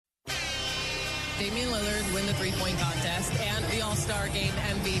Damian Lillard win the three-point contest and the All-Star Game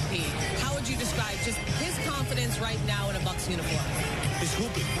MVP. How would you describe just his confidence right now in a Bucks uniform? He's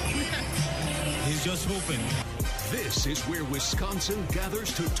hooping. He's just hooping. This is where Wisconsin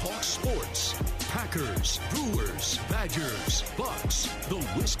gathers to talk sports. Packers, Brewers, Badgers, Bucks. The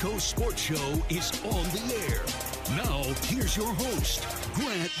Wisco Sports Show is on the air. Now, here's your host,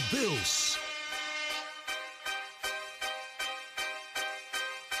 Grant Bills.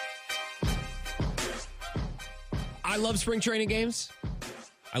 I love spring training games.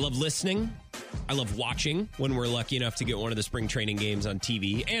 I love listening. I love watching when we're lucky enough to get one of the spring training games on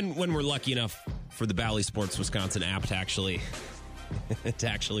TV, and when we're lucky enough for the Bally Sports Wisconsin app to actually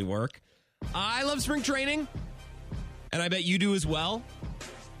work. I love spring training, and I bet you do as well.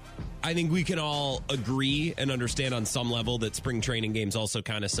 I think we can all agree and understand on some level that spring training games also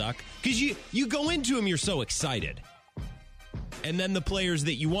kind of suck, because you go into them, you're so excited. And then the players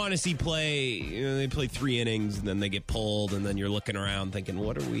that you want to see play, they play 3 innings, and then they get pulled, and then you're looking around thinking,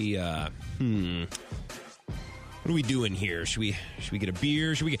 what are we doing here? Should we get a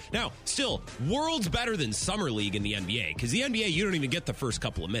beer? Now, still, worlds better than Summer League in the NBA, because the NBA, you don't even get the first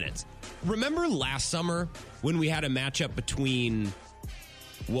couple of minutes. Remember last summer when we had a matchup between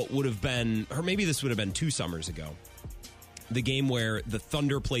what would have been, or maybe this would have been 2 summers ago, the game where the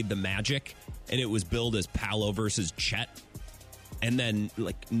Thunder played the Magic, and it was billed as Paolo versus Chet. And then,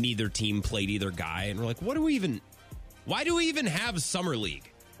 neither team played either guy. And we're like, why do we even have Summer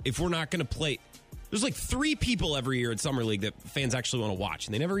League if we're not going to play? There's 3 people every year at Summer League that fans actually want to watch,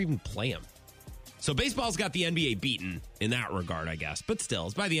 and they never even play them. So baseball's got the NBA beaten in that regard, I guess. But still,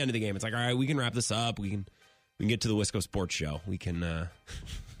 it's by the end of the game. It's like, all right, we can wrap this up. We can get to the Wisco Sports Show. We can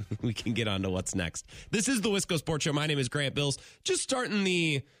get on to what's next. This is the Wisco Sports Show. My name is Grant Bills. Just starting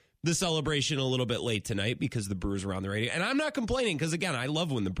the celebration a little bit late tonight because the Brewers are on the radio. And I'm not complaining because, again, I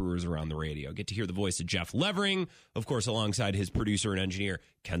love when the Brewers are on the radio. I get to hear the voice of Jeff Levering, of course, alongside his producer and engineer,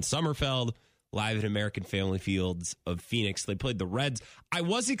 Ken Sommerfeld, live at American Family Fields of Phoenix. They played the Reds. I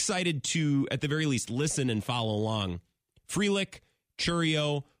was excited to, at the very least, listen and follow along. Frelick,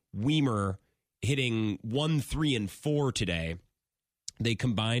 Churio, Weimer hitting 1, 3, and 4 today. They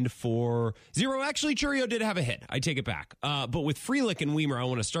combined for 0. Actually, Churio did have a hit. I take it back. But with Frelick and Weimer, I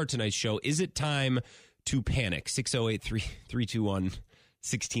want to start tonight's show. Is it time to panic?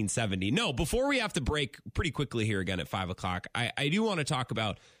 608-321-1670. No, before we have to break pretty quickly here again at 5 o'clock, I do want to talk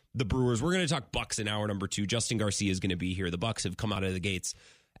about the Brewers. We're going to talk Bucks in hour number 2. Justin Garcia is going to be here. The Bucks have come out of the gates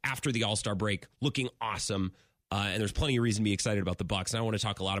after the All-Star break looking awesome. And there's plenty of reason to be excited about the Bucks. And I want to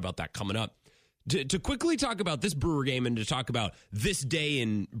talk a lot about that coming up. To quickly talk about this Brewer game and to talk about this day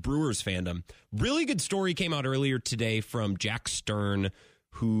in Brewers fandom, really good story came out earlier today from Jack Stern,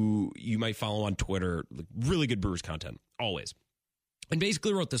 who you might follow on Twitter. Really good Brewers content, always. And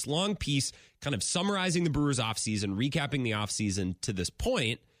basically wrote this long piece kind of summarizing the Brewers offseason, recapping the offseason to this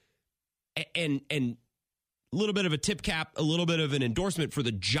point, and a little bit of a tip cap, a little bit of an endorsement for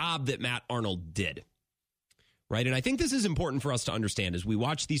the job that Matt Arnold did. Right, and I think this is important for us to understand as we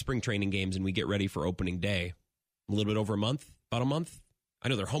watch these spring training games and we get ready for opening day. A little bit over about a month. I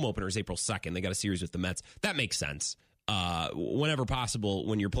know their home opener is April 2nd. They got a series with the Mets. That makes sense. Whenever possible,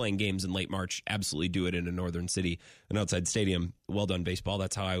 when you're playing games in late March, absolutely do it in a northern city, an outside stadium. Well done, baseball.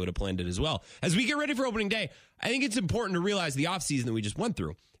 That's how I would have planned it as well. As we get ready for opening day, I think it's important to realize the offseason that we just went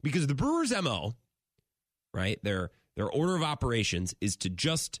through, because the Brewers' MO, right, their order of operations is to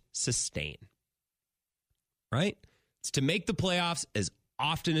just sustain. Right? It's to make the playoffs as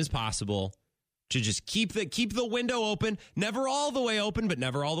often as possible, to just keep the window open, never all the way open, but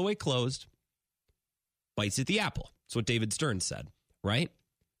never all the way closed. Bites at the apple. That's what David Stern said, right?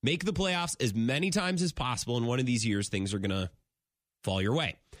 Make the playoffs as many times as possible. In one of these years, things are going to fall your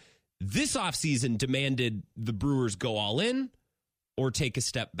way. This offseason demanded the Brewers go all in or take a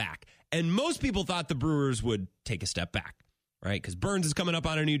step back. And most people thought the Brewers would take a step back. Right, because Burns is coming up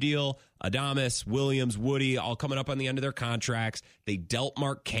on a new deal. Adames, Williams, Woody, all coming up on the end of their contracts. They dealt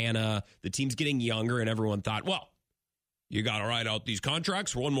Mark Canha. The team's getting younger, and everyone thought, well, you got to ride out these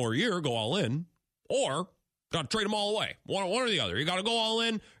contracts for one more year, go all in, or got to trade them all away. One or the other. You got to go all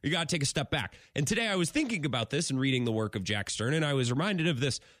in, or you got to take a step back. And today I was thinking about this and reading the work of Jack Stern, and I was reminded of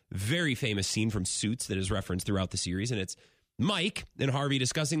this very famous scene from Suits that is referenced throughout the series, and it's Mike and Harvey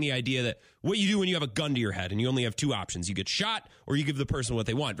discussing the idea that what you do when you have a gun to your head and you only have 2 options. You get shot or you give the person what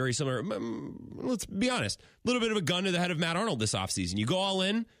they want. Very similar. Let's be honest. A little bit of a gun to the head of Matt Arnold this offseason. You go all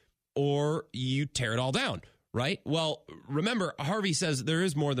in or you tear it all down, right? Well, remember, Harvey says there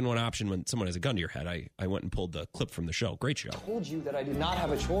is more than one option when someone has a gun to your head. I went and pulled the clip from the show. Great show. I told you that I did not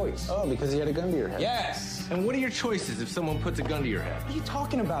have a choice. Oh, because he had a gun to your head? Yes. And what are your choices if someone puts a gun to your head? What are you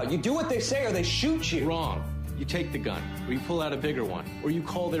talking about? You do what they say or they shoot you. Wrong. You take the gun, or you pull out a bigger one, or you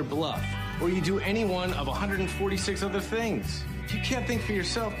call their bluff, or you do any one of 146 other things. If you can't think for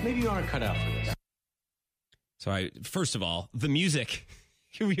yourself, maybe you aren't cut out for this. So first of all, the music.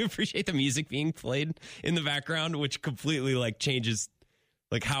 Can we appreciate the music being played in the background, which completely changes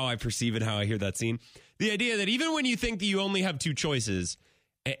how I perceive it, how I hear that scene. The idea that even when you think that you only have two choices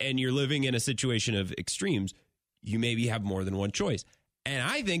and you're living in a situation of extremes, you maybe have more than one choice. And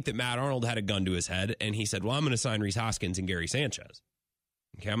I think that Matt Arnold had a gun to his head and he said, well, I'm going to sign Rhys Hoskins and Gary Sanchez.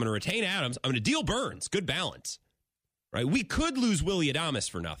 Okay, I'm going to retain Adams. I'm going to deal Burns. Good balance. Right? We could lose Willie Adames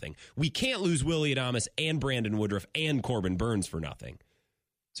for nothing. We can't lose Willie Adames and Brandon Woodruff and Corbin Burns for nothing.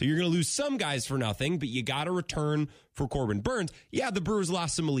 So you're going to lose some guys for nothing, but you got to return for Corbin Burns. Yeah, the Brewers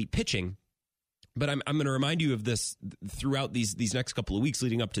lost some elite pitching, but I'm going to remind you of this throughout these next couple of weeks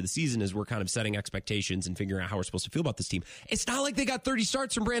leading up to the season as we're kind of setting expectations and figuring out how we're supposed to feel about this team. It's not like they got 30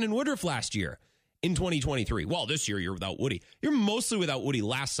 starts from Brandon Woodruff last year in 2023. Well, this year you're without Woody. You're mostly without Woody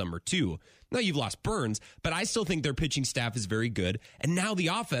last summer, too. Now you've lost Burns, but I still think their pitching staff is very good. And now the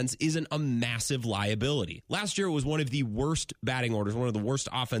offense isn't a massive liability. Last year it was one of the worst batting orders, one of the worst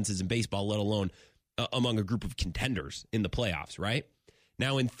offenses in baseball, let alone among a group of contenders in the playoffs, right?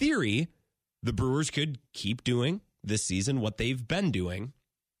 Now, in theory, the Brewers could keep doing this season what they've been doing.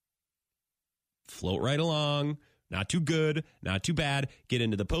 Float right along, not too good, not too bad, get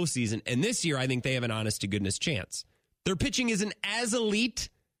into the postseason. And this year, I think they have an honest-to-goodness chance. Their pitching isn't as elite.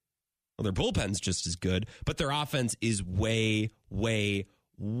 Well, their bullpen's just as good, but their offense is way, way,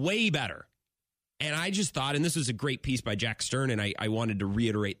 way better. And I just thought, and this was a great piece by Jack Stern, and I wanted to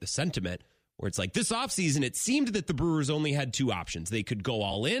reiterate the sentiment, where it's like this offseason, it seemed that the Brewers only had two options. They could go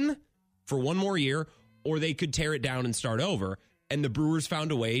all in for one more year, or they could tear it down and start over. And the Brewers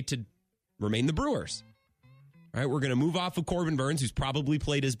found a way to remain the Brewers. All right, we're going to move off of Corbin Burns, who's probably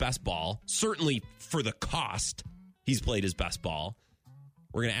played his best ball. Certainly for the cost, he's played his best ball.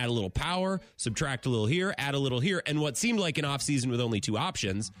 We're going to add a little power, subtract a little here, add a little here. And what seemed like an offseason with only two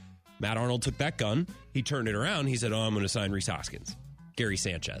options, Matt Arnold took that gun. He turned it around. He said, I'm going to sign Rhys Hoskins, Gary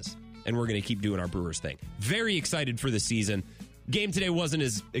Sanchez, and we're going to keep doing our Brewers thing. Very excited for the season. Game today wasn't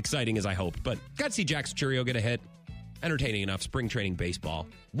as exciting as I hoped, but got to see Jack Churio get a hit. Entertaining enough. Spring training baseball.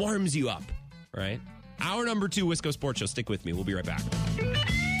 Warms you up, right? Hour number 2, Wisco Sports Show. Stick with me. We'll be right back.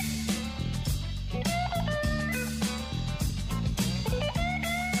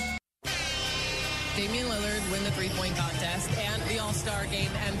 Damian Lillard win the three-point contest and the All-Star Game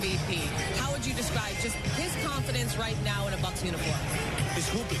MVP. How would you describe just his confidence right now in a Bucks uniform? He's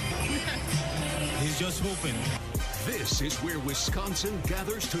hooping. He's just hooping. This is where Wisconsin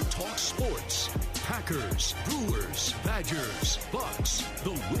gathers to talk sports. Packers, Brewers, Badgers, Bucks.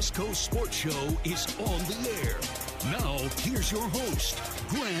 The Wisco Sports Show is on the air. Now, here's your host,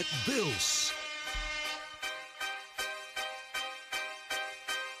 Grant Bills.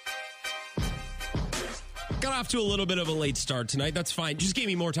 Got off to a little bit of a late start tonight. That's fine. Just gave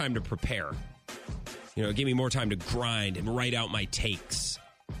me more time to prepare. It gave me more time to grind and write out my takes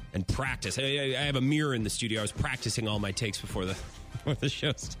and practice. I have a mirror in the studio. I was practicing all my takes before the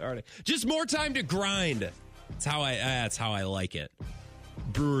show started. Just more time to grind. That's how I like it.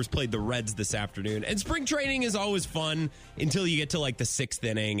 Brewers played the Reds this afternoon. And spring training is always fun until you get to the 6th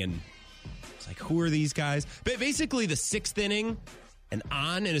inning. And it's like, who are these guys? But basically the 6th inning and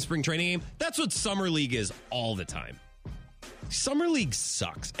on in a spring training game, that's what Summer League is all the time. Summer League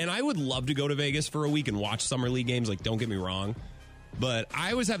sucks. And I would love to go to Vegas for a week and watch Summer League games. Don't get me wrong. But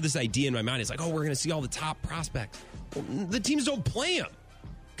I always have this idea in my mind. It's like, we're going to see all the top prospects. Well, the teams don't play them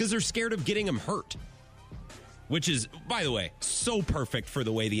because they're scared of getting them hurt. Which is, by the way, so perfect for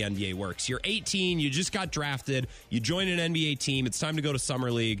the way the NBA works. You're 18, you just got drafted, you join an NBA team, it's time to go to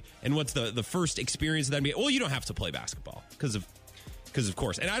Summer League. And what's the first experience of the NBA? Well, you don't have to play basketball because of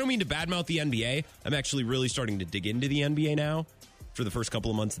course. And I don't mean to badmouth the NBA. I'm actually really starting to dig into the NBA now. For the first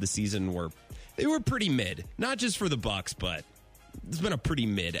couple of months of the season, they were pretty mid. Not just for the Bucks, but it's been a pretty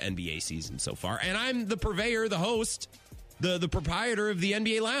mid NBA season so far. And I'm the purveyor, the host, the proprietor of the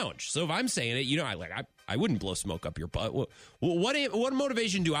NBA Lounge. So if I'm saying it, I wouldn't blow smoke up your butt. What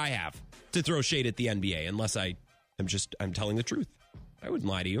motivation do I have to throw shade at the NBA unless I'm telling the truth? I wouldn't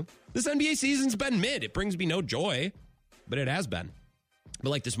lie to you. This NBA season's been mid. It brings me no joy, but it has been.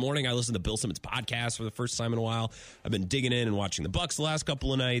 But this morning, I listened to Bill Simmons' podcast for the first time in a while. I've been digging in and watching the Bucks the last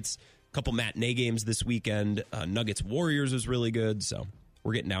couple of nights. A couple matinee games this weekend. Nuggets Warriors was really good, so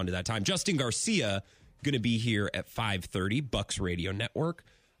we're getting down to that time. Justin Garcia going to be here at 5:30, Bucks Radio Network.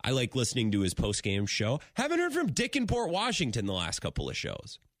 I like listening to his post-game show. Haven't heard from Dick in Port Washington the last couple of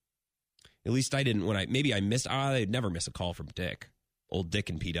shows. At least I didn't I missed. I'd never miss a call from Dick. Old Dick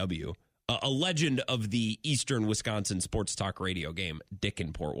in PW. A legend of the Eastern Wisconsin sports talk radio game, Dick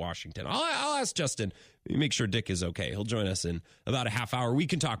in Port Washington. I'll ask Justin, make sure Dick is okay. He'll join us in about a half hour. We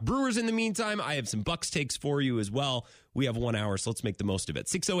can talk Brewers in the meantime. I have some Bucks takes for you as well. We have 1 hour, so let's make the most of it.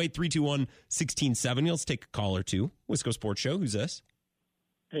 608-321-1670. Let's take a call or two. Wisco Sports Show. Who's this?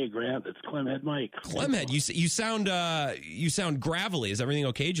 Hey, Grant. It's Clemhead Mike. Clemhead, you sound gravelly. Is everything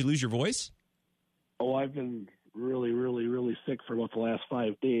okay? Did you lose your voice? Oh, I've been really, really, really sick for about the last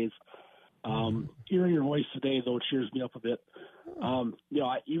 5 days. Hearing your voice today, though, cheers me up a bit.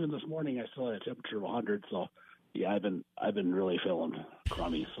 Even this morning I still had a temperature of 100, so yeah, I've been really feeling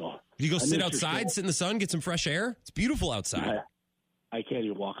crummy. So you go sit outside, sit in the sun, get some fresh air. It's beautiful outside. I can't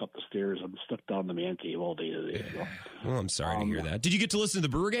even walk up the stairs. I'm stuck down in the man cave all day today. So. Well, I'm sorry to hear that. Did you get to listen to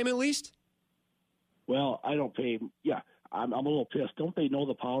the Brewer game at least? Well, I don't pay. Yeah. I'm a little pissed. Don't they know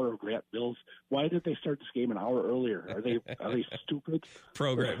the power of Grant Bills? Why did they start this game an hour earlier? Are they stupid?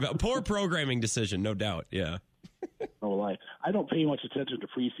 Poor programming decision, no doubt. Yeah. No lie. I don't pay much attention to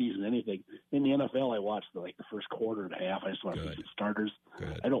preseason anything. In the NFL, I watch the first quarter and a half. I just watch the starters.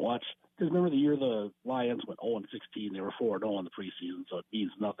 Good. I don't watch because remember the year the Lions went 0-16, they were 4-0 in the preseason, so it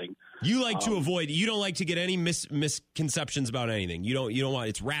means nothing. You like to avoid. You don't like to get any misconceptions about anything. You don't want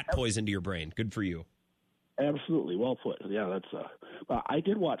it's rat poison to your brain. Good for you. Absolutely, well put. Yeah, that's. I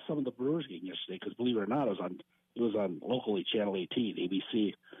did watch some of the Brewers game yesterday because, believe it or not, it was on locally Channel 18,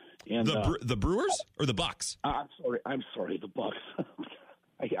 ABC. And the Brewers or the Bucks? I'm sorry, the Bucks.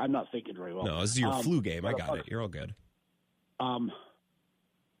 I'm not thinking very well. No, this is your flu game. I got it. You're all good.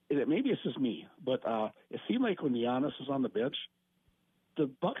 Maybe it's just me, but it seemed like when Giannis was on the bench, the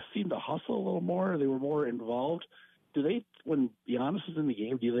Bucks seemed to hustle a little more. They were more involved. When Giannis is in the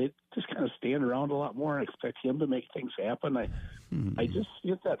game, do they just kind of stand around a lot more and expect him to make things happen? I just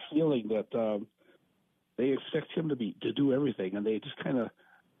get that feeling that they expect him to do everything, and they just kind of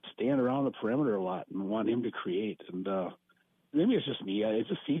stand around the perimeter a lot and want him to create. And maybe it's just me. It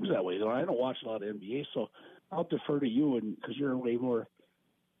just seems that way. Though I don't watch a lot of NBA, so I'll defer to you, because you're way more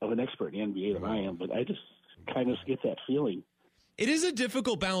of an expert in NBA than I am. But I just kind of get that feeling. It is a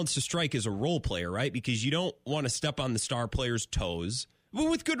difficult balance to strike as a role player, right? Because you don't want to step on the star player's toes, but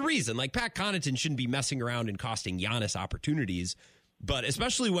with good reason. Like Pat Connaughton shouldn't be messing around and costing Giannis opportunities. But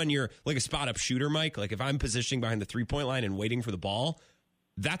especially when you're like a spot-up shooter, Mike, like if I'm positioning behind the three-point line and waiting for the ball,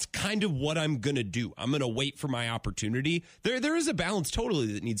 that's kind of what I'm going to do. I'm going to wait for my opportunity. There is a balance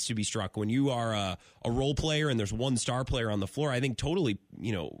totally that needs to be struck when you are a role player and there's one star player on the floor. I think totally,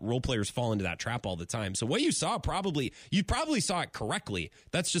 role players fall into that trap all the time. So what you saw you probably saw it correctly.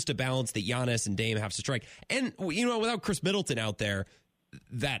 That's just a balance that Giannis and Dame have to strike. And, without Chris Middleton out there,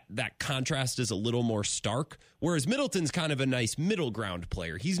 that contrast is a little more stark, whereas Middleton's kind of a nice middle ground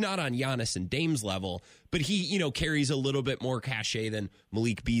player. He's not on Giannis and Dame's level, but he, carries a little bit more cachet than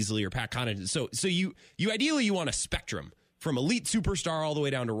Malik Beasley or Pat Connaughton. So you ideally you want a spectrum from elite superstar all the way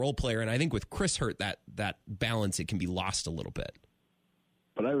down to role player, and I think with Chris hurt, that balance, it can be lost a little bit.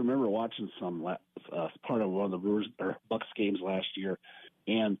 But I remember watching some part of one of the Brewers or Bucks games last year,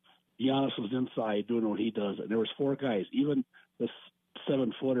 and Giannis was inside doing what he does, and there was four guys, even this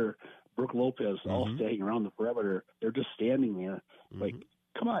 7-footer Brook Lopez, all standing around the perimeter. They're just standing there, like,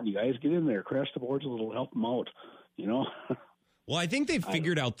 come on, you guys, get in there, crash the boards a little, help them out, Well, I think they've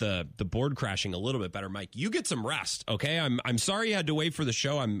figured out the board crashing a little bit better, Mike. You get some rest, okay? I'm sorry you had to wait for the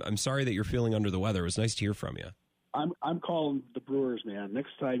show. I'm sorry that you're feeling under the weather. It was nice to hear from you. I'm calling the Brewers, man.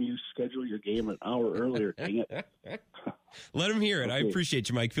 Next time you schedule your game an hour earlier, dang it. Let them hear it. Okay. I appreciate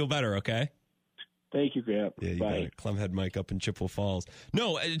you, Mike. Feel better, okay? Thank you, Grant. Yeah, you Bye. got it. Clemhead Mike up in Chippewa Falls.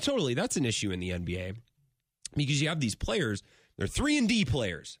 No, totally. That's an issue in the NBA because you have these players. They're 3-and-D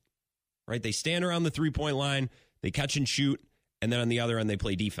players, right? They stand around the three-point line, they catch and shoot, and then on the other end, they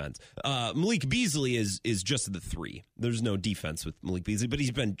play defense. Malik Beasley is just the three. There's no defense with Malik Beasley, but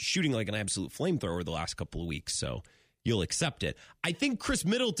he's been shooting like an absolute flamethrower the last couple of weeks, so you'll accept it. I think Chris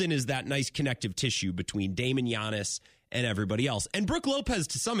Middleton is that nice connective tissue between Dame and Giannis and everybody else. And Brook Lopez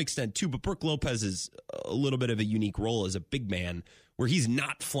to some extent too, but Brook Lopez is a little bit of a unique role as a big man where he's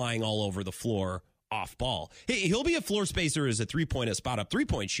not flying all over the floor off ball. He'll be a floor spacer as a spot-up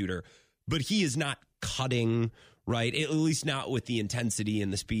three-point shooter, but he is not cutting, right? At least not with the intensity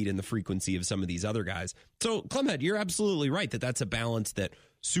and the speed and the frequency of some of these other guys. So, Clemhead, you're absolutely right that that's a balance that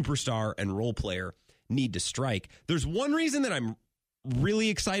superstar and role player need to strike. There's one reason that I'm really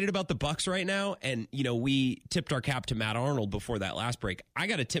excited about the Bucks right now, and we tipped our cap to Matt Arnold before that last break. I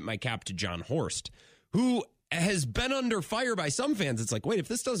got to tip my cap to John Horst, who has been under fire by some fans. It's like, wait, if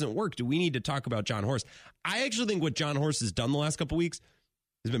this doesn't work, do we need to talk about John Horst? I actually think what John Horst has done the last couple weeks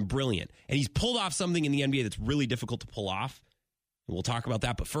has been brilliant. And he's pulled off something in the NBA that's really difficult to pull off. And we'll talk about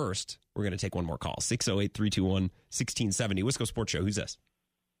that. But first, we're going to take one more call. 608-321-1670. Wisco Sports Show. Who's this?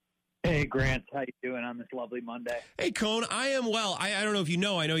 Hey, Grant. How you doing on this lovely Monday? Hey, Cone. I am well. I don't know if you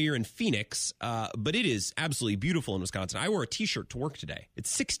know. I know you're in Phoenix, but it is absolutely beautiful in Wisconsin. I wore a T-shirt to work today. It's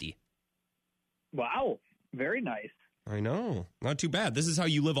 60. Wow. Very nice. I know. Not too bad. This is how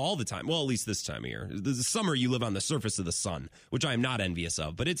you live all the time. Well, at least this time of year. The summer, you live on the surface of the sun, which I am not envious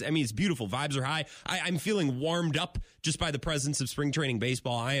of. But it's beautiful. Vibes are high. I'm feeling warmed up just by the presence of spring training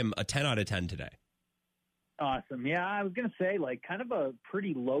baseball. I am a 10 out of 10 today. Awesome. Yeah, I was going to say, kind of a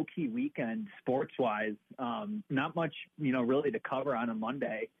pretty low-key weekend sports-wise. Not much, really to cover on a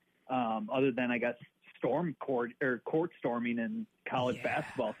Monday, other than, I guess, court storming in college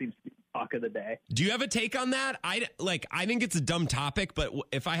basketball seems to be the talk of the day. Do you have a take on that? I think it's a dumb topic, but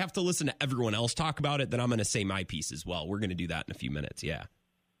if I have to listen to everyone else talk about it, then I'm going to say my piece as well. We're going to do that in a few minutes. Yeah.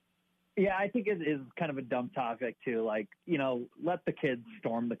 Yeah, I think it is kind of a dumb topic too. Let the kids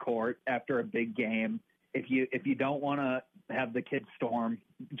storm the court after a big game. If you don't want to have the kids storm,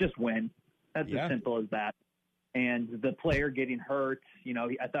 just win. That's as simple as that. And the player getting hurt,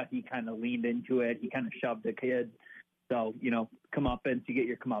 I thought he kind of leaned into it. He kind of shoved the kid. So, comeuppance, you get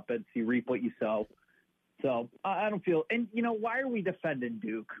your comeuppance, you reap what you sow. So I don't feel, and why are we defending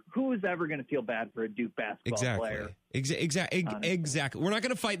Duke? Who is ever going to feel bad for a Duke basketball player? Exactly. We're not going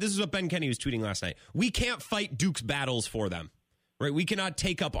to fight. This is what Ben Kenny was tweeting last night. We can't fight Duke's battles for them, right? We cannot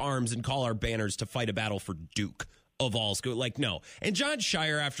take up arms and call our banners to fight a battle for Duke of all school. No. And John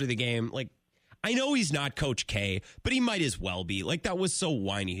Shire after the game, I know he's not Coach K, but he might as well be. That was so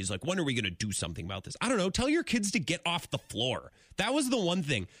whiny. He's like, when are we going to do something about this? I don't know. Tell your kids to get off the floor. That was the one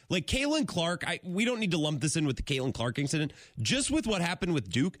thing. Caitlin Clark, we don't need to lump this in with the Caitlin Clark incident. Just with what happened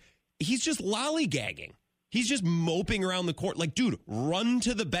with Duke, he's just lollygagging. He's just moping around the court. Dude, run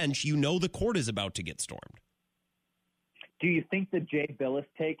to the bench. The court is about to get stormed. Do you think the Jay Billis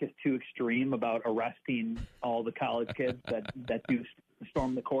take is too extreme about arresting all the college kids that do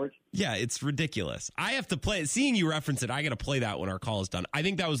storm the court? Yeah, it's ridiculous. I have to play it. Seeing you reference it, I got to play that when our call is done. I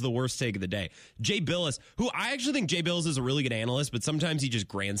think that was the worst take of the day. Jay Billis, who I actually think Jay Billis is a really good analyst, but sometimes he just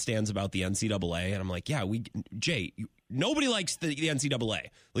grandstands about the NCAA. And I'm like, yeah, Jay, nobody likes the NCAA.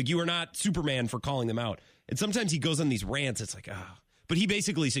 You are not Superman for calling them out. And sometimes he goes on these rants. It's like, oh. But he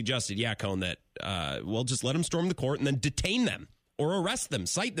basically suggested, Cone, that, just let them storm the court and then detain them or arrest them,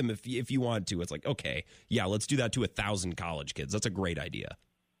 cite them if you want to. It's like, okay, yeah, let's do that to 1,000 college kids. That's a great idea.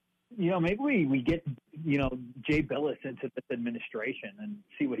 Maybe we get, Jay Billis into this administration and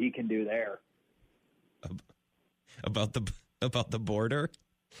see what he can do there. About the border?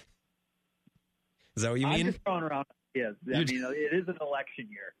 Is that what you mean? I'm just throwing around ideas. It is an election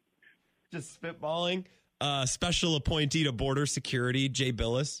year. Just spitballing. Special appointee to border security, Jay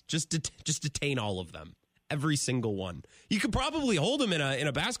Billis. Just detain all of them, every single one. You could probably hold them in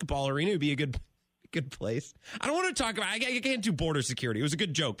a basketball arena. It'd be a good place. I don't want to talk about. I can't do border security. It was a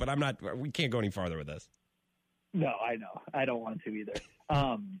good joke, but I'm not. We can't go any farther with this. No, I know. I don't want to either.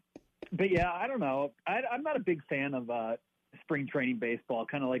 But yeah, I don't know. I'm not a big fan of spring training baseball.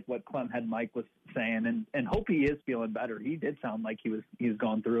 Kind of like what Clem Head Mike was saying, and hope he is feeling better. He did sound like he was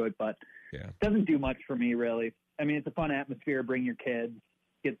going through it, but. Yeah. Doesn't do much for me, really. It's a fun atmosphere. Bring your kids,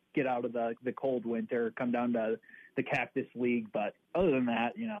 get out of the cold winter, come down to the Cactus League. But other than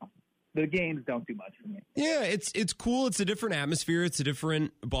that, the games don't do much for me. Yeah, it's cool. It's a different atmosphere. It's a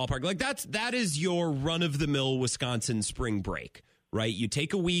different ballpark. That is your run-of-the-mill Wisconsin spring break, right? You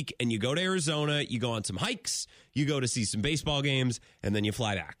take a week and you go to Arizona. You go on some hikes. You go to see some baseball games, and then you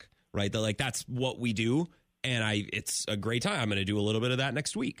fly back, right? That's what we do, and it's a great time. I'm going to do a little bit of that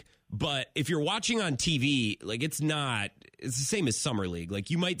next week. But if you're watching on TV, it's the same as Summer League.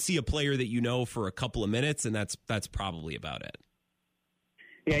 You might see a player that for a couple of minutes, and that's probably about it.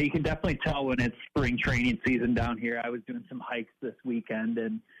 Yeah, you can definitely tell when it's spring training season down here. I was doing some hikes this weekend,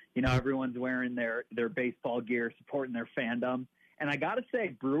 and, everyone's wearing their baseball gear, supporting their fandom. And I got to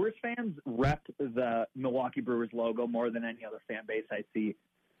say, Brewers fans rep the Milwaukee Brewers logo more than any other fan base I see.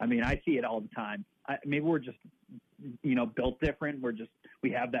 I see it all the time. Maybe we're just, built different.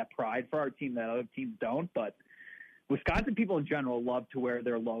 We have that pride for our team that other teams don't. But Wisconsin people in general love to wear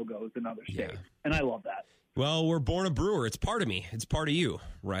their logos in other states, and I love that. Well, we're born a Brewer. It's part of me. It's part of you,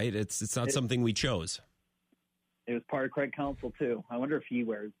 right? It's not something we chose. It was part of Craig Counsell, too. I wonder if he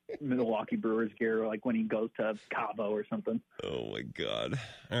wears Milwaukee Brewers gear when he goes to Cabo or something. Oh, my God.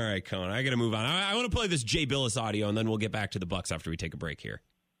 All right, Cohen, I got to move on. I want to play this Jay Billis audio, and then we'll get back to the Bucks after we take a break here.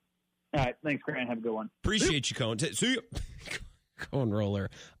 All right. Thanks, Grant. Have a good one. Appreciate you, Cone. See you. Cone Roller.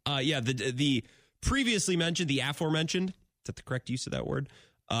 The previously mentioned, the aforementioned, is that the correct use of that word?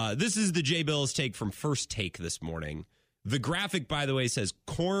 This is the Jay Billis take from First Take this morning. The graphic, by the way, says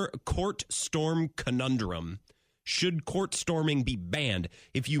court storm conundrum. Should court storming be banned?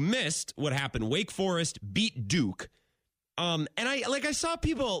 If you missed what happened, Wake Forest beat Duke. And I saw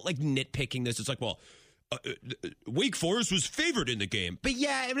people like nitpicking this. It's like, well, Wake Forest was favored in the game. But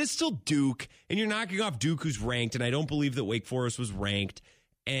yeah, I mean, it's still Duke, and you're knocking off Duke, who's ranked, and I don't believe that Wake Forest was ranked.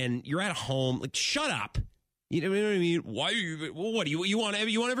 And you're at home. Like, shut up. You know what I mean? Why? What do you want?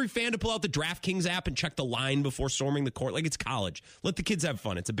 You want every fan to pull out the DraftKings app and check the line before storming the court? Like, it's college. Let the kids have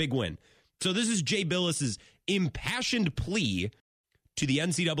fun. It's a big win. So this is Jay Billis's impassioned plea to the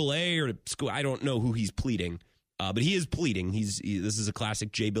NCAA or school. I don't know who he's pleading, but he is pleading. This is a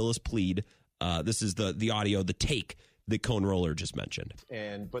classic Jay Billis plead. This is the audio, the take that Cone Roller just mentioned.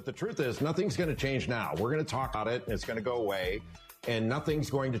 But the truth is, nothing's going to change now. We're going to talk about it, and it's going to go away, and nothing's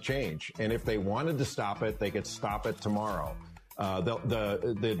going to change. And if they wanted to stop it, they could stop it tomorrow.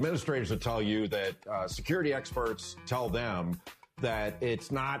 The administrators will tell you that security experts tell them that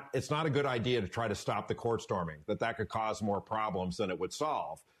it's not a good idea to try to stop the court storming, that could cause more problems than it would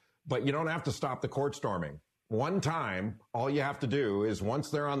solve. But you don't have to stop the court storming. One time, all you have to do is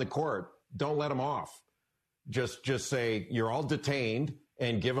once they're on the court, don't let them off. Just say you're all detained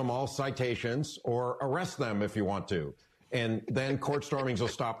and give them all citations or arrest them if you want to. And then court stormings will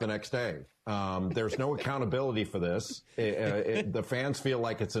stop the next day. There's no accountability for this. The fans feel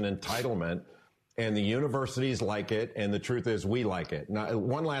like it's an entitlement. And the universities like it, and the truth is we like it. Now,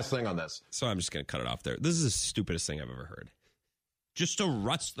 one last thing on this. So I'm just going to cut it off there. This is the stupidest thing I've ever heard. Just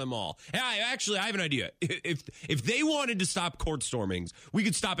arrest them all. I have an idea. If they wanted to stop court stormings, we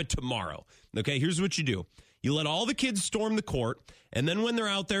could stop it tomorrow. Okay, here's what you do. You let all the kids storm the court, and then when they're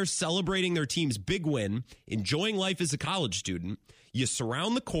out there celebrating their team's big win, enjoying life as a college student, you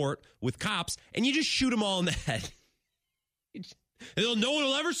surround the court with cops, and you just shoot them all in the head. No one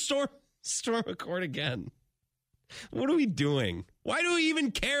will ever storm a court again. What are we doing? Why do we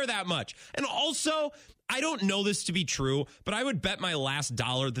even care that much? And also, I don't know this to be true, but I would bet my last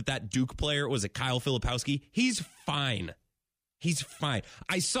dollar that Duke player was a Kyle Filipowski. He's fine. He's fine.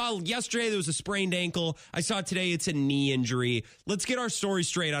 I saw yesterday there was a sprained ankle. I saw today it's a knee injury. Let's get our story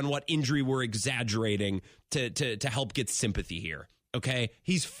straight on what injury we're exaggerating to help get sympathy here. Okay?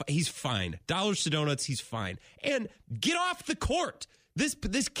 He's fine. Dollars to donuts, he's fine. And get off the court.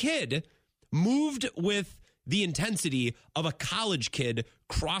 This kid moved with the intensity of a college kid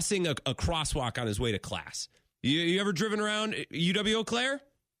crossing a crosswalk on his way to class. You ever driven around UW-Eau Claire?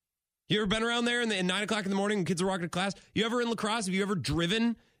 You ever been around there in 9 o'clock in the morning when kids are walking to class? You ever in La Crosse? Have you ever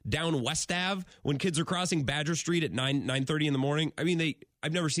driven down West Ave when kids are crossing Badger Street at 9:30 in the morning? I mean,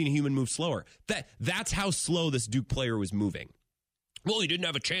 I've never seen a human move slower. That's how slow this Duke player was moving. Well, he didn't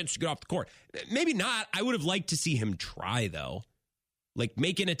have a chance to get off the court. Maybe not. I would have liked to see him try, though. Like,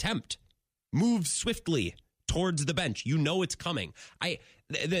 make an attempt. Move swiftly towards the bench. You know it's coming.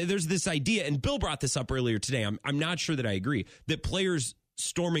 There's this idea, and Bill brought this up earlier today. I'm not sure that I agree, that players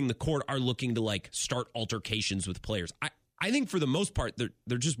storming the court are looking to, like, start altercations with players. I think for the most part,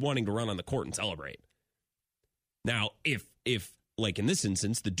 they're just wanting to run on the court and celebrate. Now, if like in this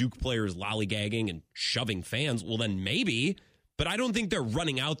instance, the Duke player is lollygagging and shoving fans, well, then maybe. But I don't think they're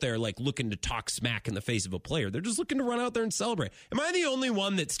running out there like looking to talk smack in the face of a player. They're just looking to run out there and celebrate. Am I the only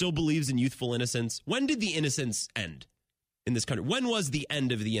one that still believes in youthful innocence? When did the innocence end in this country? When was the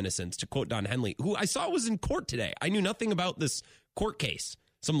end of the innocence, to quote Don Henley, who I saw was in court today? I knew nothing about this court case.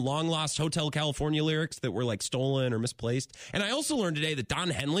 Some long-lost Hotel California lyrics that were like stolen or misplaced. And I also learned today that Don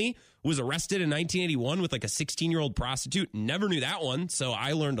Henley was arrested in 1981 with like a 16-year-old prostitute. Never knew that one, so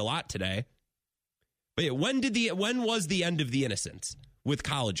I learned a lot today. But yeah, when was the end of the innocence with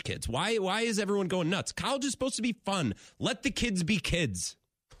college kids? Why is everyone going nuts? College is supposed to be fun. Let the kids be kids.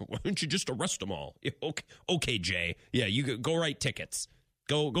 Why don't you just arrest them all? Okay, Jay. Yeah, you go write tickets.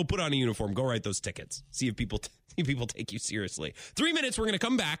 Go put on a uniform. Go write those tickets. See if people take you seriously. 3 minutes, we're going to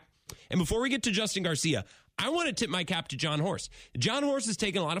come back. And before we get to Justin Garcia, I want to tip my cap to John Horst. John Horst has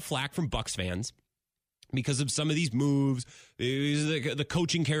taken a lot of flack from Bucs fans because of some of these moves, the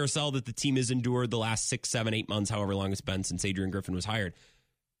coaching carousel that the team has endured the last 6, 7, 8 months, however long it's been since Adrian Griffin was hired.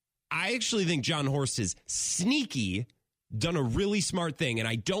 I actually think John Horst has sneaky done a really smart thing, and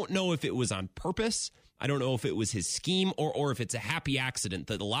I don't know if it was on purpose. I don't know if it was his scheme or if it's a happy accident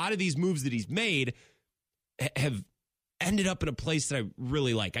that a lot of these moves that he's made have ended up in a place that I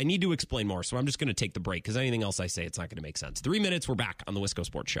really like. I need to explain more, so I'm just going to take the break because anything else I say, it's not going to make sense. 3 minutes, we're back on the Wisco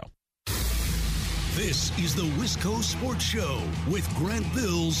Sports Show. This is the Wisco Sports Show with Grant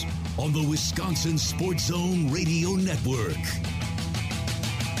Bills on the Wisconsin Sports Zone Radio Network.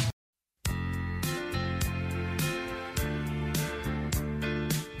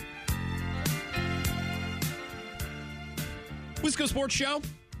 Wisco Sports Show.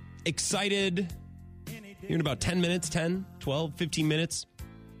 Excited. Here in about 10 minutes, 10, 12, 15 minutes.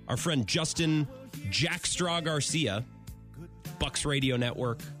 Our friend Justin Garcia, Bucks Radio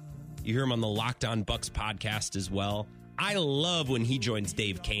Network. You hear him on the Locked On Bucks podcast as well. I love when he joins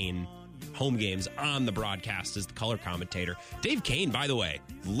Dave Kane home games on the broadcast as the color commentator. Dave Kane, by the way,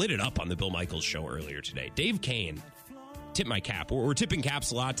 lit it up on the Bill Michaels show earlier today. Dave Kane, tip my cap. We're tipping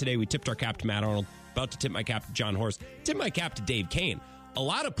caps a lot today. We tipped our cap to Matt Arnold. About to tip my cap to John Horst. Tip my cap to Dave Kane. A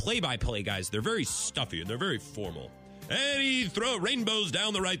lot of play-by-play guys, they're very stuffy and they're very formal. And he throw rainbows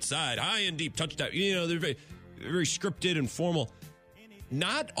down the right side, high and deep, touchdown. You know, they're very scripted and formal.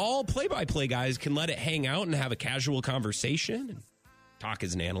 Not all play-by-play guys can let it hang out and have a casual conversation and talk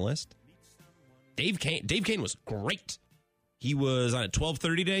as an analyst. Dave Kane was great. He was on at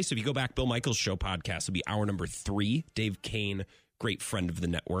 12:30 today, so if you go back, Bill Michaels' show podcast will be hour number 3. Dave Kane, great friend of the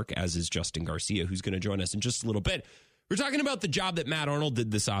network, as is Justin Garcia, who's going to join us in just a little bit. We're talking about the job that Matt Arnold did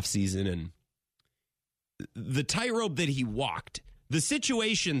this offseason and the tightrope that he walked. The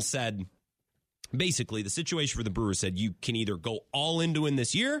situation said... Basically, the situation for the Brewers said you can either go all into win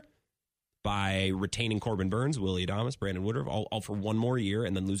this year by retaining Corbin Burns, Willie Adames, Brandon Woodruff, all for one more year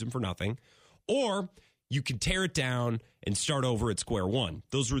and then lose them for nothing, or you can tear it down and start over at square one.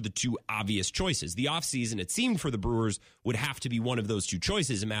 Those were the two obvious choices. The offseason, it seemed for the Brewers, would have to be one of those two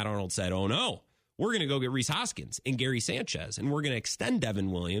choices, and Matt Arnold said, oh no, we're going to go get Rhys Hoskins and Gary Sanchez, and we're going to extend Devin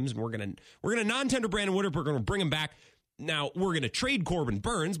Williams, and we're going to non-tender Brandon Woodruff, we're going to bring him back. Now, we're going to trade Corbin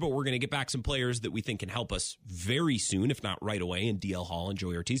Burns, but we're going to get back some players that we think can help us very soon, if not right away, in DL Hall and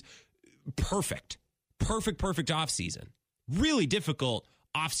Joey Ortiz. Perfect offseason. Really difficult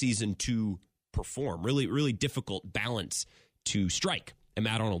offseason to perform. Really difficult balance to strike, and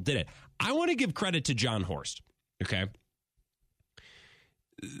Matt Arnold did it. I want to give credit to John Horst, okay?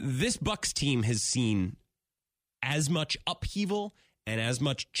 This Bucks team has seen as much upheaval and as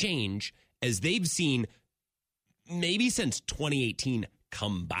much change as they've seen maybe since 2018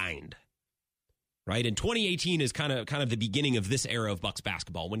 combined, right? And 2018 is kind of the beginning of this era of Bucks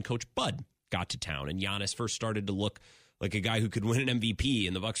basketball when Coach Bud got to town and Giannis first started to look like a guy who could win an MVP,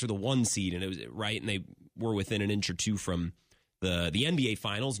 and the Bucks are the 1 seed, and it was right, and they were within an inch or two from the NBA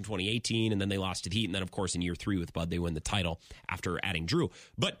Finals in 2018, and then they lost to the Heat, and then of course in year 3 with Bud they win the title after adding Drew.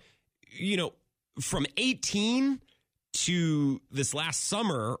 But you know, from 18 to this last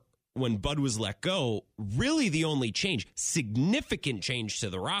summer, when Bud was let go, really the only significant change to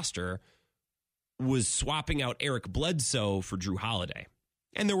the roster was swapping out Eric Bledsoe for Drew Holiday.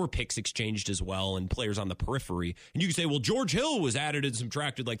 And there were picks exchanged as well and players on the periphery. And you can say, well, George Hill was added and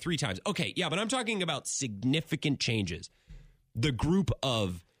subtracted like 3 times. Okay, yeah, but I'm talking about significant changes. The group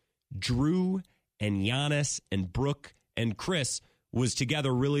of Drew and Giannis and Brooke and Chris was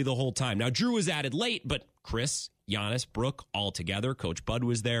together really the whole time. Now, Drew was added late, but Chris, Giannis, Brooke, all together. Coach Bud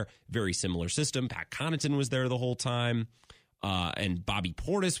was there. Very similar system. Pat Connaughton was there the whole time. And Bobby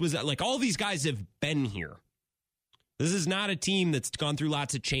Portis was there. Like, all these guys have been here. This is not a team that's gone through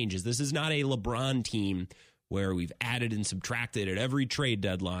lots of changes. This is not a LeBron team where we've added and subtracted at every trade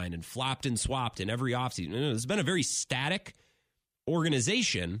deadline and flopped and swapped in every offseason. It's been a very static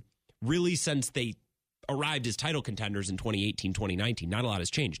organization really since they arrived as title contenders in 2018, 2019. Not a lot has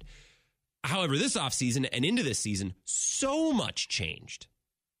changed. However, this offseason and into this season, so much changed.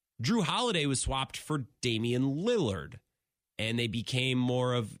 Drew Holiday was swapped for Damian Lillard, and they became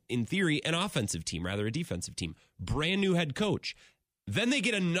more of, in theory, an offensive team, rather a defensive team. Brand new head coach. Then they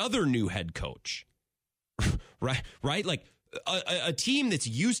get another new head coach, right? Like a team that's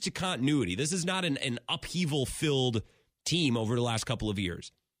used to continuity. This is not an upheaval-filled team over the last couple of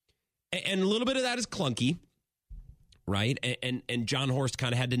years. And a little bit of that is clunky, right? And John Horst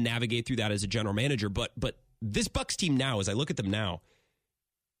kind of had to navigate through that as a general manager. But this Bucks team now, as I look at them now,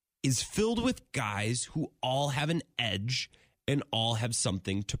 is filled with guys who all have an edge and all have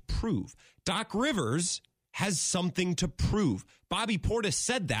something to prove. Doc Rivers has something to prove. Bobby Portis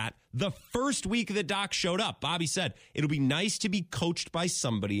said that the first week that Doc showed up. Bobby said, it'll be nice to be coached by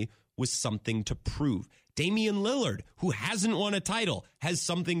somebody with something to prove. Damian Lillard, who hasn't won a title, has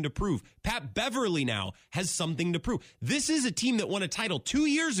something to prove. Pat Beverly now has something to prove. This is a team that won a title 2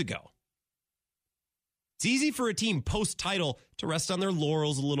 years ago. It's easy for a team post-title to rest on their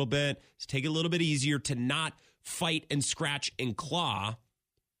laurels a little bit, to take it a little bit easier, to not fight and scratch and claw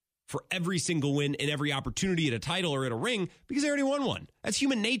for every single win and every opportunity at a title or at a ring because they already won one. That's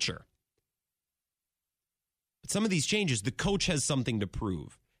human nature. But some of these changes, the coach has something to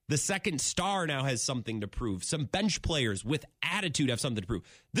prove. The second star now has something to prove. Some bench players with attitude have something to prove.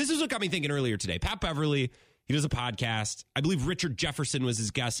 This is what got me thinking earlier today. Pat Beverly, he does a podcast. I believe Richard Jefferson was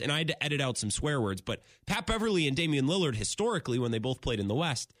his guest, and I had to edit out some swear words. But Pat Beverly and Damian Lillard, historically, when they both played in the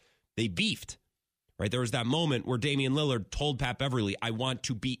West, they beefed. Right? There was that moment where Damian Lillard told Pat Beverly, "I want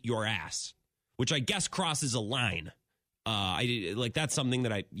to beat your ass," which I guess crosses a line. That's something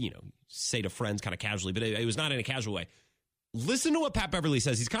that I, say to friends kind of casually, but it was not in a casual way. Listen to what Pat Beverly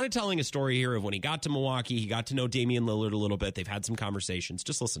says. He's kind of telling a story here of when he got to Milwaukee. He got to know Damian Lillard a little bit. They've had some conversations.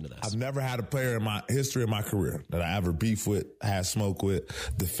 Just listen to this. I've never had a player in my history of my career that I ever beefed with, had smoke with,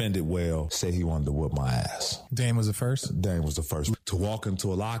 defended well, say he wanted to whoop my ass. Dame was the first? Dame was the first. To walk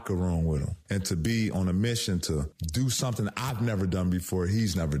into a locker room with him and to be on a mission to do something I've never done before,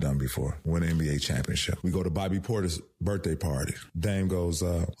 he's never done before, win an NBA championship. We go to Bobby Porter's birthday party. Dame goes,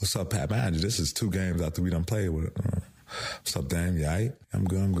 what's up, Pat? Man, this is 2 games after we done played with it. What's up, Dame? You all right? I'm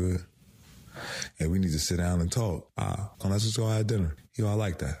good. Hey, we need to sit down and talk. Let's just go have dinner. I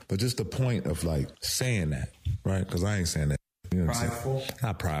like that. But just the point of saying that, right? Because I ain't saying that. You know prideful?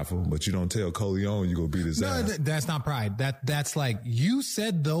 Not prideful, but you don't tell Coleon you go beat his ass. No, that's not pride. That's like you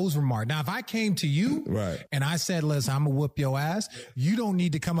said those remarks. Now, if I came to you right. and I said, listen, I'm going to whoop your ass, you don't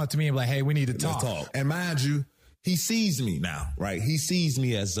need to come up to me and be like, hey, we need to talk. Let's talk. And mind you, he sees me now, right? He sees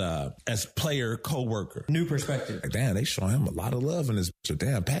me as player, co-worker. New perspective. Like, damn, they show him a lot of love in this. So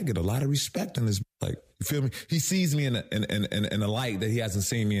damn, Pat get a lot of respect in this. Like, you feel me? He sees me in a light that he hasn't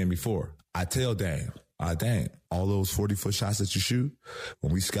seen me in before. I tell Dame, Dame, all those 40-foot shots that you shoot,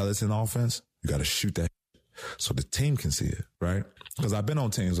 when we skeleton offense, you got to shoot that so the team can see it, right? Because I've been on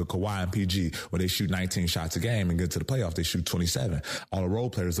teams with Kawhi and PG where they shoot 19 shots a game and get to the playoff, they shoot 27. All the role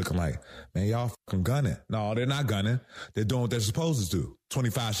players looking like, man, y'all fucking gunning. No, they're not gunning. They're doing what they're supposed to do.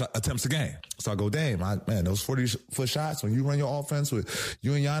 25 attempts a game. So I go, Dame, man, those 40-foot shots, when you run your offense with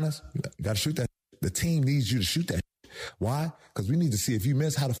you and Giannis, you got to shoot that. The team needs you to shoot that. Why? Because we need to see if you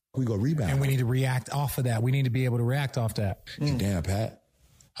miss, how the fuck we go rebound. And we need to react off of that. We need to be able to react off that. Damn, Pat,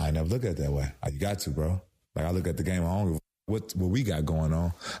 I never look at it that way. You got to, bro. Like, I look at the game, I don't give what we got going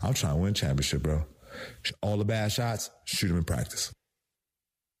on. I'm trying to win championship, bro. All the bad shots, shoot them in practice.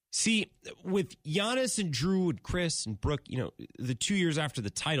 See, with Giannis and Drew and Chris and Brooke, the 2 years after the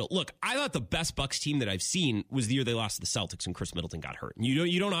title, look, I thought the best Bucks team that I've seen was the year they lost to the Celtics and Chris Middleton got hurt. And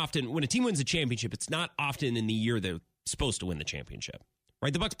you don't often, when a team wins a championship, it's not often in the year they're supposed to win the championship,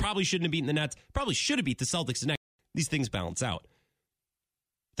 right? The Bucks probably shouldn't have beaten the Nets, probably should have beat the Celtics the next. These things balance out.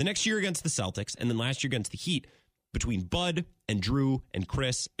 The next year against the Celtics and then last year against the Heat, between Bud and Drew and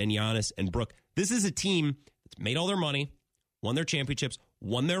Chris and Giannis and Brooke, this is a team that's made all their money, won their championships,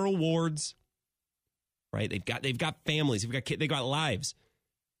 won their awards, right? They've got families, they've got kids, they've got lives.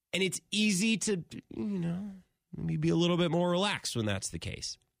 And it's easy to, maybe be a little bit more relaxed when that's the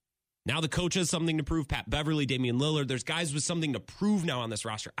case. Now the coach has something to prove. Pat Beverly, Damian Lillard, there's guys with something to prove now on this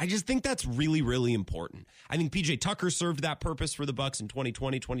roster. I just think that's really, really important. I think PJ Tucker served that purpose for the Bucks in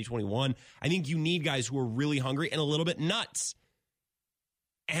 2020, 2021. I think you need guys who are really hungry and a little bit nuts.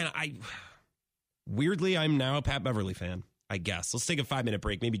 And weirdly, I'm now a Pat Beverly fan, I guess. Let's take a 5-minute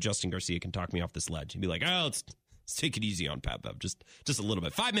break. Maybe Justin Garcia can talk me off this ledge and be like, let's take it easy on Pat Bev. Just a little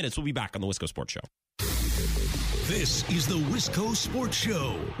bit. 5 minutes. We'll be back on the Wisco Sports Show. This is the Wisco Sports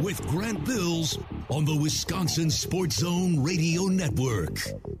Show with Grant Bills on the Wisconsin Sports Zone Radio Network.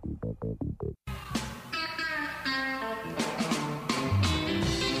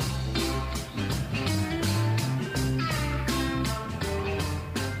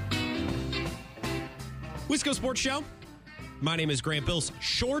 Wisco Sports Show. My name is Grant Bills.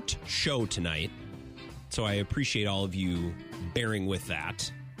 Short show tonight, so I appreciate all of you bearing with that.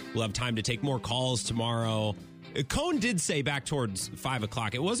 We'll have time to take more calls tomorrow. Cone did say back towards 5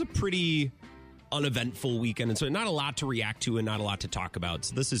 o'clock, it was a pretty uneventful weekend, and so not a lot to react to and not a lot to talk about.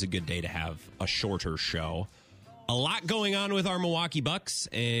 So this is a good day to have a shorter show. A lot going on with our Milwaukee Bucks,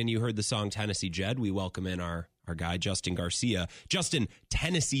 and you heard the song Tennessee Jed. We welcome in our guy, Justin Garcia. Justin,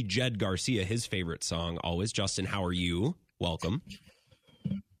 Tennessee Jed Garcia, his favorite song always. Justin, how are you? Welcome.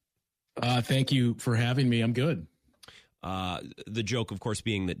 Thank you for having me. I'm good. The joke, of course,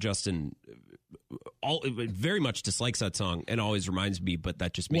 being that Justin very much dislikes that song and always reminds me, but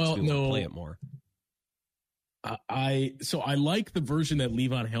that just makes me want to play it more. I like the version that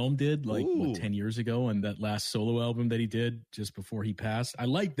Levon Helm did 10 years ago, and that last solo album that he did just before he passed. I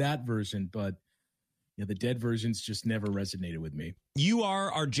like that version, but the dead versions just never resonated with me. You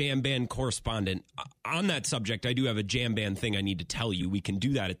are our jam band correspondent. On that subject, I do have a jam band thing I need to tell you. We can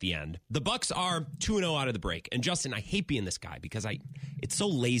do that at the end. The Bucks are 2-0 out of the break. And Justin, I hate being this guy because it's so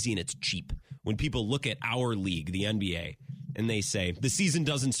lazy and it's cheap when people look at our league, the NBA, and they say the season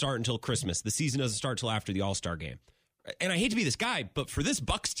doesn't start until Christmas. The season doesn't start until after the All-Star game. And I hate to be this guy, but for this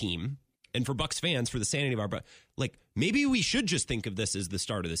Bucks team and for Bucks fans, for the sanity of our, like, maybe we should just think of this as the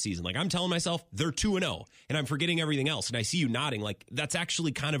start of the season. Like, I'm telling myself they're 2-0 and I'm forgetting everything else. And I see you nodding. Like, that's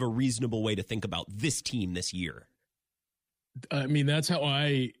actually kind of a reasonable way to think about this team this year. I mean, that's how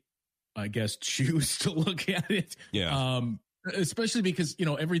I guess, choose to look at it. Yeah. Especially because,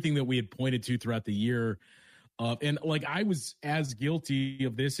 everything that we had pointed to throughout the year. And like, I was as guilty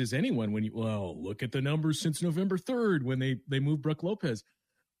of this as anyone when look at the numbers since November 3rd when they moved Brook Lopez.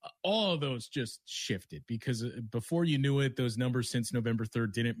 All of those just shifted because before you knew it, those numbers since November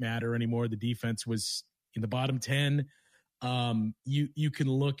 3rd didn't matter anymore. The defense was in the bottom 10. You can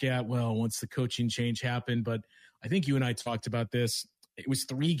look at, once the coaching change happened, but I think you and I talked about this. It was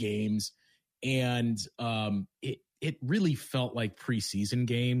 3 games and it really felt like preseason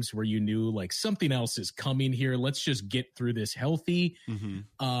games where you knew like something else is coming here. Let's just get through this healthy.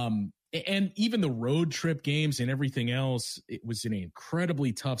 Mm-hmm. And even the road trip games and everything else, it was an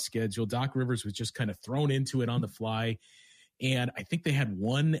incredibly tough schedule. Doc Rivers was just kind of thrown into it on the fly. And I think they had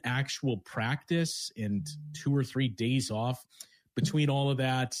 1 actual practice and 2 or 3 days off between all of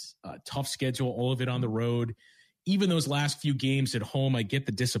that. Tough schedule, all of it on the road. Even those last few games at home, I get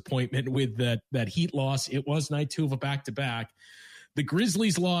the disappointment with that Heat loss. It was night 2 of a back-to-back. The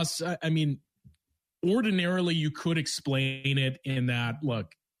Grizzlies loss, I mean, ordinarily you could explain it in that,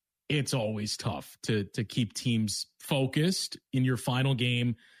 look, it's always tough to keep teams focused in your final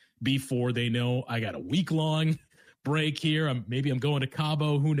game before they know I got a week-long break here. Maybe I'm going to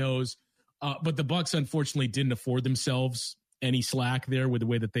Cabo, who knows? But the Bucks, unfortunately, didn't afford themselves any slack there with the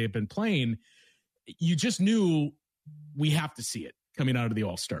way that they have been playing. You just knew we have to see it coming out of the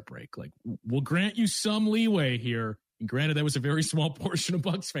All-Star break. Like, we'll grant you some leeway here. And granted, that was a very small portion of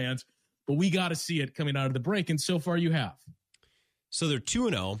Bucks fans, but we got to see it coming out of the break. And so far you have. So they're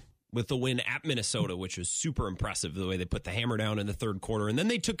 2-0 with the win at Minnesota, which was super impressive, the way they put the hammer down in the third quarter. And then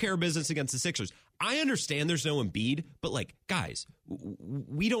they took care of business against the Sixers. I understand there's no Embiid, but like, guys,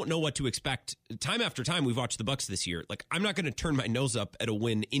 we don't know what to expect. Time after time, we've watched the Bucks this year. Like, I'm not going to turn my nose up at a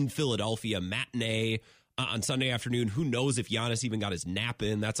win in Philadelphia, matinee on Sunday afternoon. Who knows if Giannis even got his nap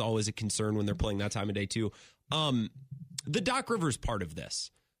in? That's always a concern when they're playing that time of day too. The Doc Rivers part of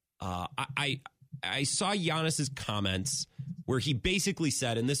this, I saw Giannis's comments where he basically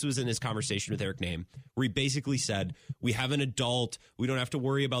said, and this was in his conversation with Eric Name, where he basically said, we have an adult, we don't have to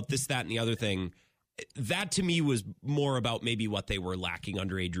worry about this, that, and the other thing. That to me was more about maybe what they were lacking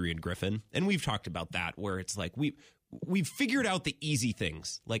under Adrian Griffin. And we've talked about that, where it's like we've figured out the easy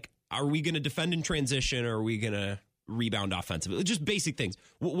things. Like, are we going to defend in transition, or are we going to rebound offensively? Just basic things.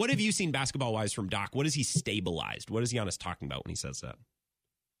 What have you seen basketball-wise from Doc? What has he stabilized? What is Giannis talking about when he says that?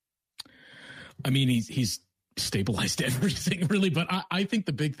 I mean, he's stabilized everything, really. But I think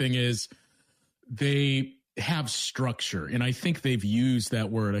the big thing is they have structure. And I think they've used that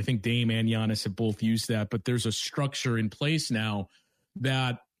word. I think Dame and Giannis have both used that. But there's a structure in place now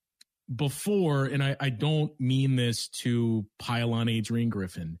that before, and I don't mean this to pile on Adrian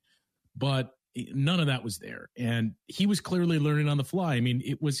Griffin, but none of that was there. And he was clearly learning on the fly. I mean,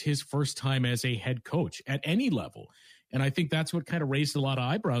 it was his first time as a head coach at any level. And I think that's what kind of raised a lot of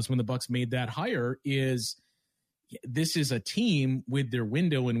eyebrows when the Bucks made that hire. Is this is a team with their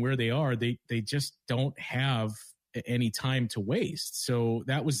window and where they are, they just don't have any time to waste. So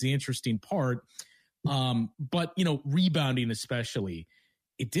that was the interesting part. But, rebounding especially,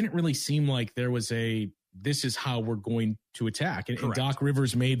 it didn't really seem like there was this is how we're going to attack. And Doc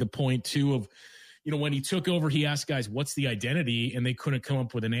Rivers made the point too of, when he took over, he asked guys, what's the identity? And they couldn't come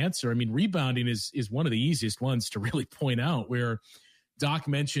up with an answer. I mean, rebounding is one of the easiest ones to really point out, where Doc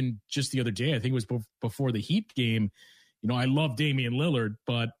mentioned just the other day, I think it was before the Heat game, I love Damian Lillard,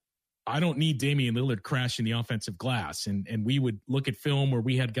 but I don't need Damian Lillard crashing the offensive glass. And we would look at film where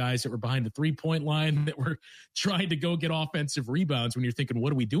we had guys that were behind the 3-point line that were trying to go get offensive rebounds when you're thinking,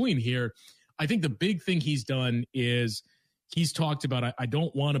 what are we doing here? I think the big thing he's done is he's talked about, I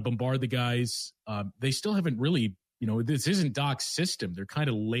don't want to bombard the guys. They still haven't really, this isn't Doc's system. They're kind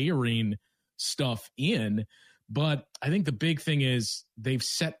of layering stuff in. But I think the big thing is they've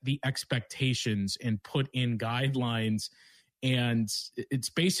set the expectations and put in guidelines. And it's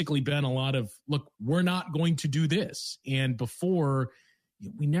basically been a lot of, look, we're not going to do this. And before,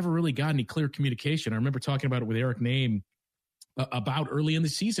 we never really got any clear communication. I remember talking about it with Eric Name about early in the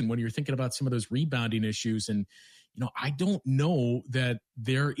season when you're thinking about some of those rebounding issues. And, I don't know that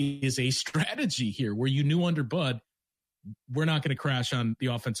there is a strategy here where you knew under Bud, we're not going to crash on the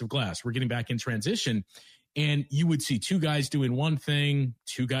offensive glass. We're getting back in transition. And you would see two guys doing one thing,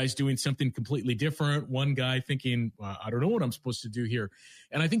 two guys doing something completely different, one guy thinking, well, I don't know what I'm supposed to do here.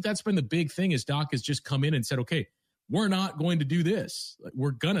 And I think that's been the big thing is Doc has just come in and said, okay, we're not going to do this.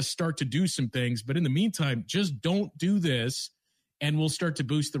 We're going to start to do some things. But in the meantime, just don't do this. And we'll start to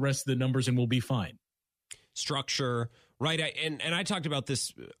boost the rest of the numbers and we'll be fine. Structure, right? And I talked about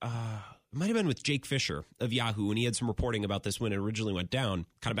this, it might have been with Jake Fisher of Yahoo, and he had some reporting about this when it originally went down,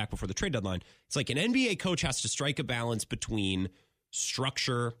 kind of back before the trade deadline. It's like an NBA coach has to strike a balance between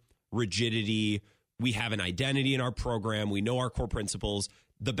structure, rigidity. We have an identity in our program. We know our core principles.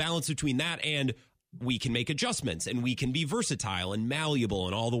 The balance between that and we can make adjustments and we can be versatile and malleable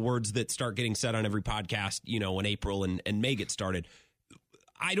and all the words that start getting said on every podcast, when April and May get started.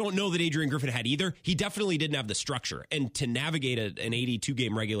 I don't know that Adrian Griffin had either. He definitely didn't have the structure. And to navigate an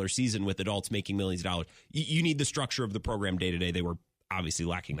 82-game regular season with adults making millions of dollars, you need the structure of the program day to day. They were obviously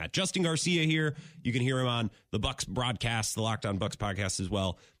lacking that. Justin Garcia here. You can hear him on the Bucks broadcast, the Locked On Bucks podcast as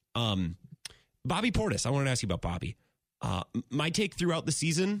well. Bobby Portis, I wanted to ask you about Bobby. My take throughout the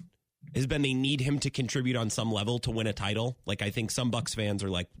season has been they need him to contribute on some level to win a title. Like, I think some Bucks fans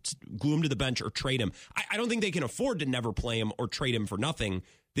are like, glue him to the bench or trade him. I don't think they can afford to never play him or trade him for nothing.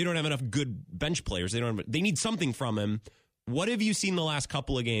 They don't have enough good bench players. They need something from him. What have you seen the last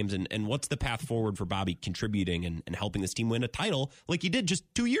couple of games, and what's the path forward for Bobby contributing and helping this team win a title like he did just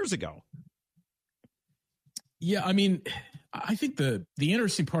 2 years ago? Yeah, I mean, I think the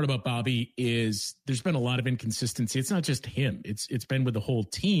interesting part about Bobby is there's been a lot of inconsistency. It's not just him. It's been with the whole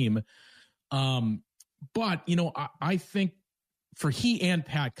team. But, I think for he and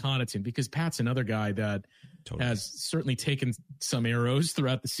Pat Connaughton, because Pat's another guy that has certainly taken some arrows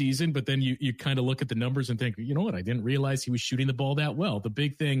throughout the season, but then you kind of look at the numbers and think, you know what, I didn't realize he was shooting the ball that well. The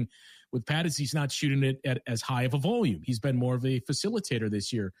big thing with Pat is he's not shooting it at as high of a volume. He's been more of a facilitator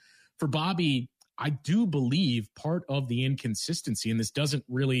this year. For Bobby, I do believe part of the inconsistency, and this doesn't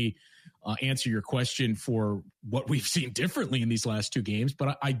really answer your question for what we've seen differently in these last two games,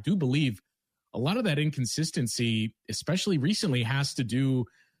 but I do believe a lot of that inconsistency, especially recently, has to do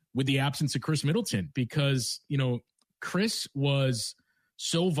with the absence of Chris Middleton because, Chris was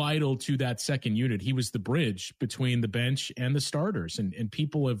so vital to that second unit. He was the bridge between the bench and the starters, and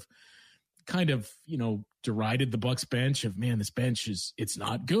people have kind of, derided the Bucks bench of, man, this bench it's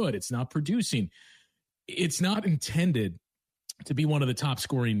not good. It's not producing. It's not intended to be one of the top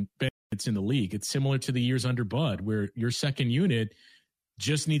scoring benches in the league. It's similar to the years under Bud, where your second unit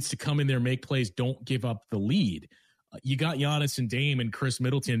just needs to come in there, make plays, don't give up the lead. You got Giannis and Dame and Chris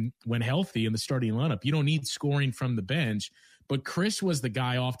Middleton when healthy in the starting lineup. You don't need scoring from the bench, but Chris was the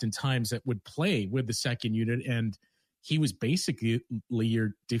guy oftentimes that would play with the second unit, and he was basically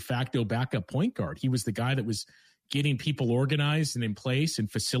your de facto backup point guard. He was the guy that was getting people organized and in place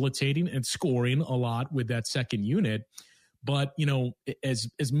and facilitating and scoring a lot with that second unit. But,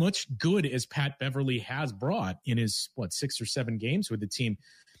 as much good as Pat Beverly has brought in his, 6 or 7 games with the team,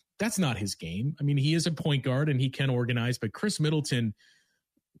 that's not his game. I mean, he is a point guard and he can organize, but Chris Middleton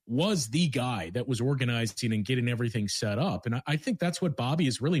was the guy that was organizing and getting everything set up. And I think that's what Bobby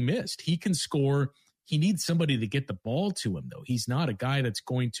has really missed. He can score. He needs somebody to get the ball to him, though. He's not a guy that's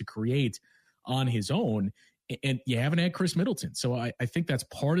going to create on his own. And you haven't had Chris Middleton. So I think that's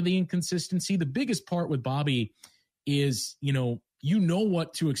part of the inconsistency. The biggest part with Bobby is, you know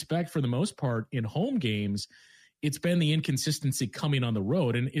what to expect for the most part in home games. It's been the inconsistency coming on the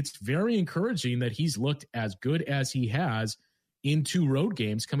road. And it's very encouraging that he's looked as good as he has in 2 road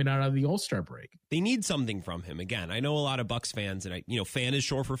games coming out of the All-Star break. They need something from him. Again, I know a lot of Bucks fans, and fan is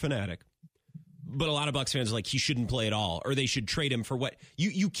short for fanatic. But a lot of Bucks fans are like, he shouldn't play at all, or they should trade him for what?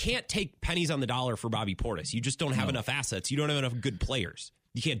 You can't take pennies on the dollar for Bobby Portis. You just don't have enough assets. You don't have enough good players.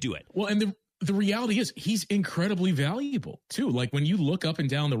 You can't do it. Well, and the reality is he's incredibly valuable, too. Like, when you look up and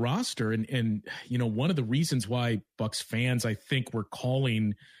down the roster, and one of the reasons why Bucks fans, I think, were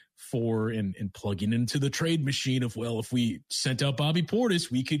calling for and plugging into the trade machine of, well, if we sent out Bobby Portis,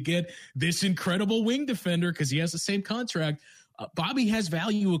 we could get this incredible wing defender because he has the same contract. Bobby has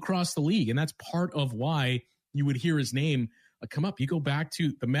value across the league, and that's part of why you would hear his name come up. You go back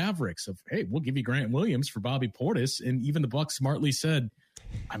to the Mavericks of, hey, we'll give you Grant Williams for Bobby Portis, and even the Bucks smartly said,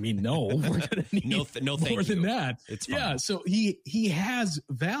 I mean, no, we're going to need no, more than that. It's fine. Yeah, so he has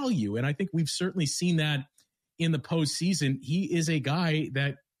value, and I think we've certainly seen that in the postseason. He is a guy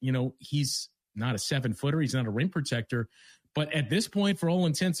that, he's not a 7-footer, he's not a rim protector, But at this point, for all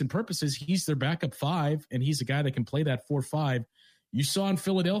intents and purposes, he's their backup 5, and he's a guy that can play that 4-5. You saw in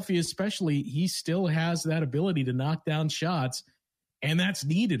Philadelphia especially, he still has that ability to knock down shots, and that's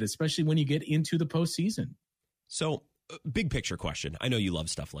needed, especially when you get into the postseason. So, big picture question. I know you love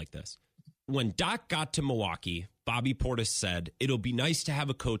stuff like this. When Doc got to Milwaukee, Bobby Portis said, it'll be nice to have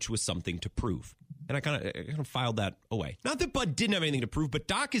a coach with something to prove. And I kind of filed that away. Not that Bud didn't have anything to prove, but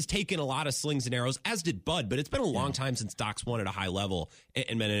Doc has taken a lot of slings and arrows, as did Bud. But it's been a long time since Doc's won at a high level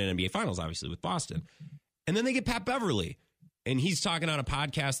and been in NBA Finals, obviously, with Boston. And then they get Pat Beverly. And he's talking on a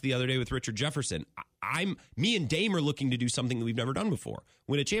podcast the other day with Richard Jefferson. Me and Dame are looking to do something that we've never done before,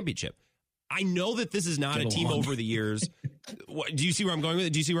 win a championship. I know that this is not a team over the years. Do you see where I'm going with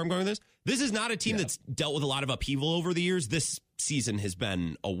it? Do you see where I'm going with this? This is not a team that's dealt with a lot of upheaval over the years. This season has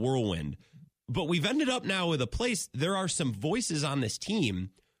been a whirlwind. But we've ended up now with a place, there are some voices on this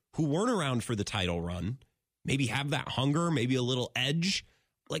team who weren't around for the title run, maybe have that hunger, maybe a little edge.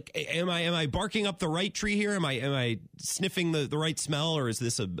 Like, am I barking up the right tree here? Am I sniffing the right smell, or is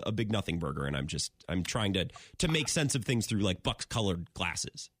this a big nothing burger? And I'm trying to make sense of things through like Bucks colored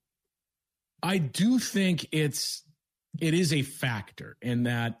glasses. I do think it is a factor in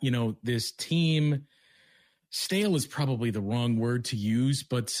that, this team, stale is probably the wrong word to use,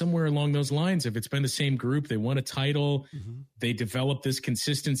 but somewhere along those lines, if it's been the same group, they won a title, they developed this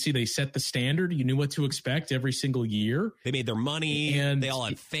consistency, they set the standard, you knew what to expect every single year. They made their money, and they all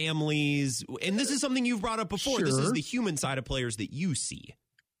had families. And this is something you've brought up before. Sure. This is the human side of players that you see.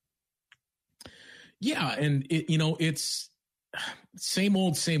 Yeah, and it's same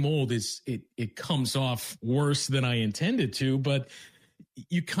old it comes off worse than I intended to, but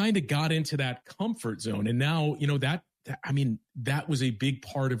you kind of got into that comfort zone. And now, that was a big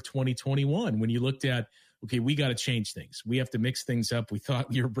part of 2021 when you looked at, okay, we got to change things. We have to mix things up. We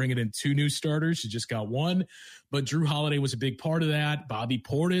thought you were bringing in 2 new starters. You just got 1, but Drew Holiday was a big part of that. Bobby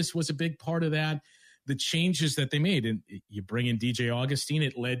Portis was a big part of that. The changes that they made, and you bring in DJ Augustine,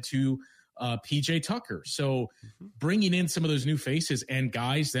 it led to PJ Tucker. So bringing in some of those new faces and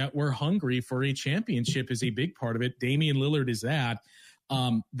guys that were hungry for a championship is a big part of it. Damian Lillard is that.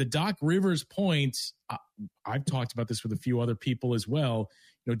 The Doc Rivers point, I've talked about this with a few other people as well.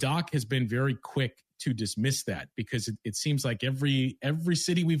 Doc has been very quick to dismiss that because it seems like every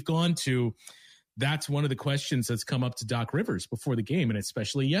city we've gone to, that's one of the questions that's come up to Doc Rivers before the game, and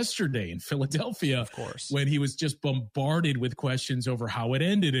especially yesterday in Philadelphia, of course, when he was just bombarded with questions over how it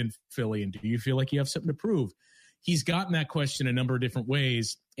ended in Philly, and do you feel like you have something to prove? He's gotten that question a number of different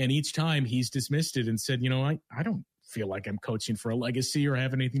ways, and each time he's dismissed it and said, I don't feel like I'm coaching for a legacy or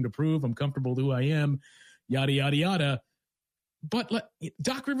have anything to prove. I'm comfortable with who I am, yada, yada, yada. But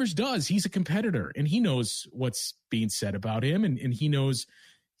Doc Rivers does. He's a competitor, and he knows what's being said about him, and he knows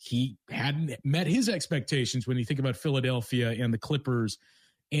he hadn't met his expectations when you think about Philadelphia and the Clippers.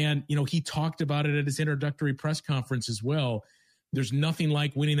 And, he talked about it at his introductory press conference as well. There's nothing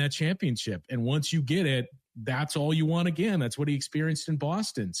like winning that championship. And once you get it, that's all you want again. That's what he experienced in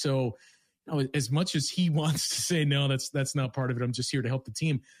Boston. So as much as he wants to say, no, that's not part of it, I'm just here to help the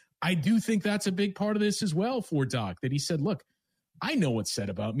team, I do think that's a big part of this as well for Doc, that he said, look, I know what's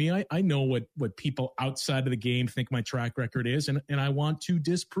said about me. I know what people outside of the game think my track record is, and I want to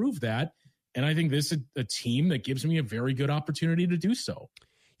disprove that. And I think this is a team that gives me a very good opportunity to do so.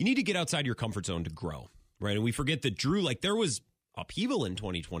 You need to get outside your comfort zone to grow, right? And we forget that Drew, there was upheaval in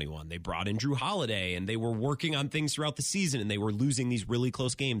 2021. They brought in Drew Holiday, and they were working on things throughout the season, and they were losing these really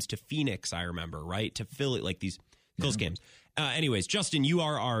close games to Phoenix, I remember, right? To Philly, these close games. Anyways, Justin, you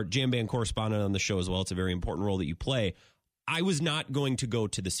are our Jam Band correspondent on the show as well. It's a very important role that you play. I was not going to go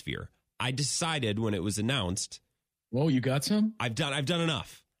to the Sphere. I decided when it was announced. Whoa, you got some? I've done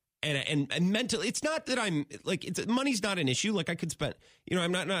enough. And mentally, it's not that I'm money's not an issue. I could spend, I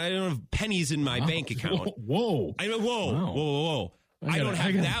don't have pennies in my bank account. Whoa. Whoa. I don't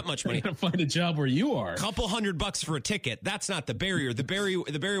have that much money. I gotta find a job where you are. A couple $100 for a ticket. That's not the barrier. The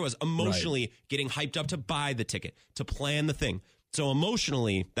barrier was emotionally getting hyped up to buy the ticket, to plan the thing. So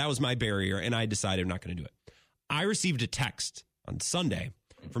emotionally, that was my barrier, and I decided I'm not going to do it. I received a text on Sunday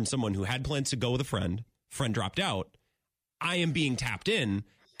from someone who had plans to go with a friend. Friend dropped out. I am being tapped in.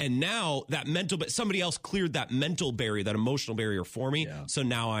 And now that somebody else cleared that mental barrier, that emotional barrier for me. Yeah. So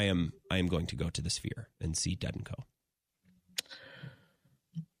now I am going to go to the Sphere and see Dead & Co.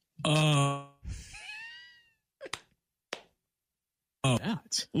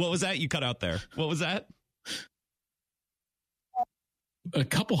 What was that? You cut out there. What was that? A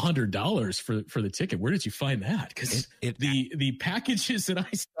couple $100 for the ticket. Where did you find that? Because the packages that I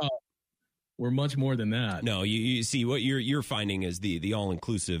saw were much more than that. No, you see what you're finding is the all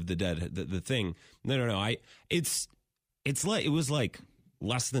inclusive, the thing. No. It was like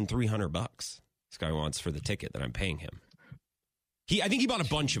less than $300 this guy wants for the ticket that I'm paying him. I think he bought a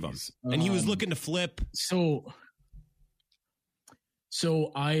bunch of them, and he was looking to flip. So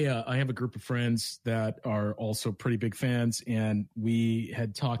I have a group of friends that are also pretty big fans, and we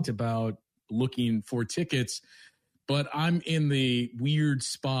had talked about looking for tickets, but I'm in the weird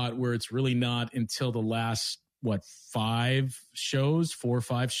spot where it's really not until the last, 4 or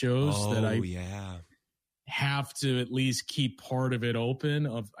 5 shows that I have to at least keep part of it open.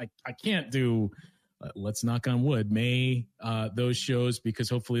 I can't do, let's knock on wood, May, those shows, because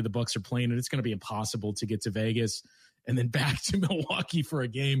hopefully the Bucks are playing and it's going to be impossible to get to Vegas and then back to Milwaukee for a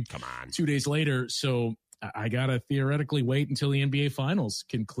game. Come on, 2 days later. So I got to theoretically wait until the NBA Finals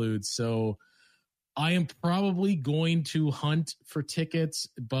concludes. So I am probably going to hunt for tickets,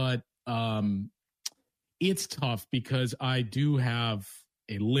 but it's tough because I do have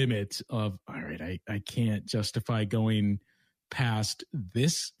a limit of, all right, I can't justify going past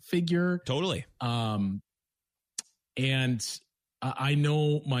this figure. Totally. And I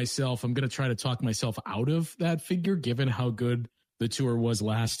know myself, I'm going to try to talk myself out of that figure, given how good the tour was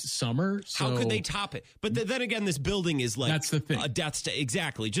last summer. So, how could they top it? But then again, this building is like, that's the thing.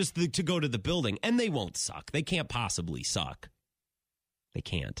 Exactly. Just to go to the building, and they won't suck. They can't possibly suck. They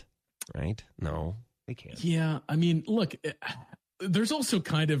can't, right? No, they can't. Yeah. I mean, look, there's also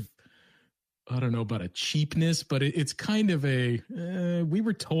kind of, I don't know about a cheapness, but it's kind of a, we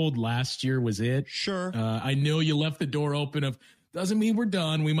were told last year was it. Sure. I know you left the door open of, doesn't mean we're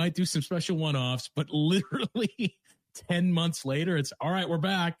done. We might do some special one-offs, but literally 10 months later, it's all right, we're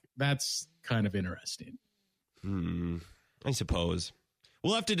back. That's kind of interesting. I suppose.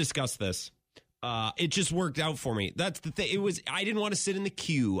 We'll have to discuss this. It just worked out for me. That's the thing. I didn't want to sit in the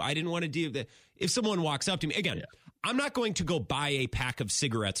queue. I didn't want to do that. If someone walks up to me, again, I'm not going to go buy a pack of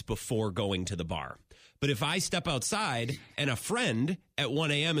cigarettes before going to the bar. But if I step outside and a friend at 1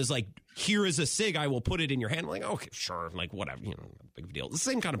 a.m. is like, here is a cig, I will put it in your hand. I'm like, okay, sure. Like, whatever, big deal. The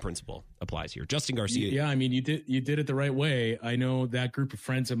same kind of principle applies here. Justin Garcia. Yeah, I mean, you did it the right way. I know that group of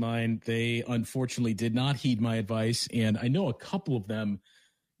friends of mine, they unfortunately did not heed my advice. And I know a couple of them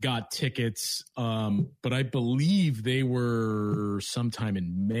got tickets, but I believe they were sometime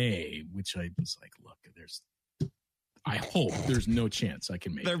in May, which I was like, look, I hope there's no chance I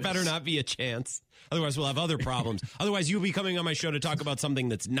can make There this. better not be a chance. Otherwise, we'll have other problems. Otherwise, you'll be coming on my show to talk about something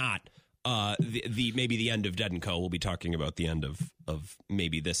that's not maybe the end of Dead & Co. We'll be talking about the end of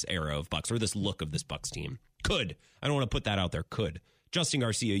maybe this era of Bucks or this look of this Bucks team. Could. I don't want to put that out there. Could. Justin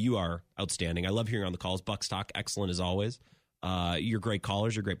Garcia, you are outstanding. I love hearing on the calls. Bucks talk, excellent as always. You're great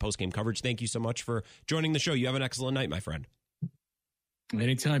callers. You're great post-game coverage. Thank you so much for joining the show. You have an excellent night, my friend.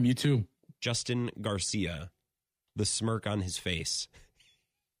 Anytime. You too. Justin Garcia. The smirk on his face.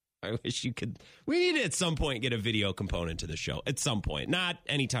 I wish you could. We need to at some point get a video component to the show. At some point. Not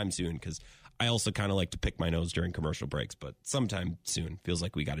anytime soon, because I also kind of like to pick my nose during commercial breaks, but sometime soon. Feels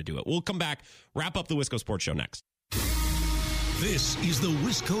like we got to do it. We'll come back, wrap up the Wisco Sports Show next. This is the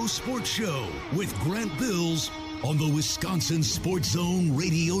Wisco Sports Show with Grant Bills on the Wisconsin Sports Zone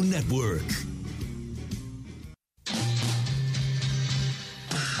Radio Network.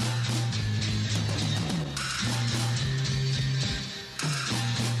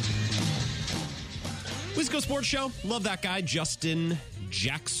 Wisco Sports Show. Love that guy, Justin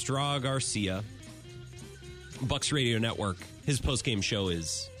Jackstraw Garcia. Bucks Radio Network. His postgame show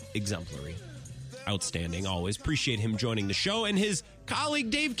is exemplary. Outstanding, always. Appreciate him joining the show. And his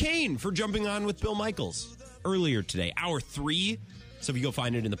colleague, Dave Kane, for jumping on with Bill Michaels earlier today. Hour 3. So if you go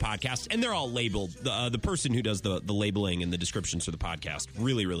find it in the podcast. And they're all labeled. The person who does the labeling and the descriptions for the podcast.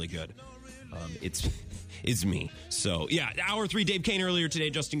 Really, really good. It's me. So, yeah, Hour 3, Dave Kane earlier today.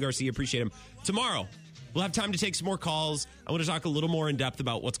 Justin Garcia, appreciate him. Tomorrow, we'll have time to take some more calls. I want to talk a little more in depth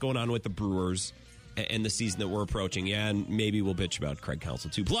about what's going on with the Brewers and the season that we're approaching. Yeah, and maybe we'll bitch about Craig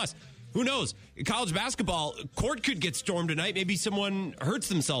Counsell, too. Plus, who knows? College basketball, court could get stormed tonight. Maybe someone hurts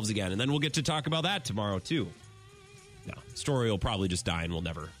themselves again, and then we'll get to talk about that tomorrow, too. No, story will probably just die, and we'll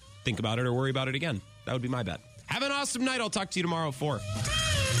never think about it or worry about it again. That would be my bet. Have an awesome night. I'll talk to you tomorrow at 4.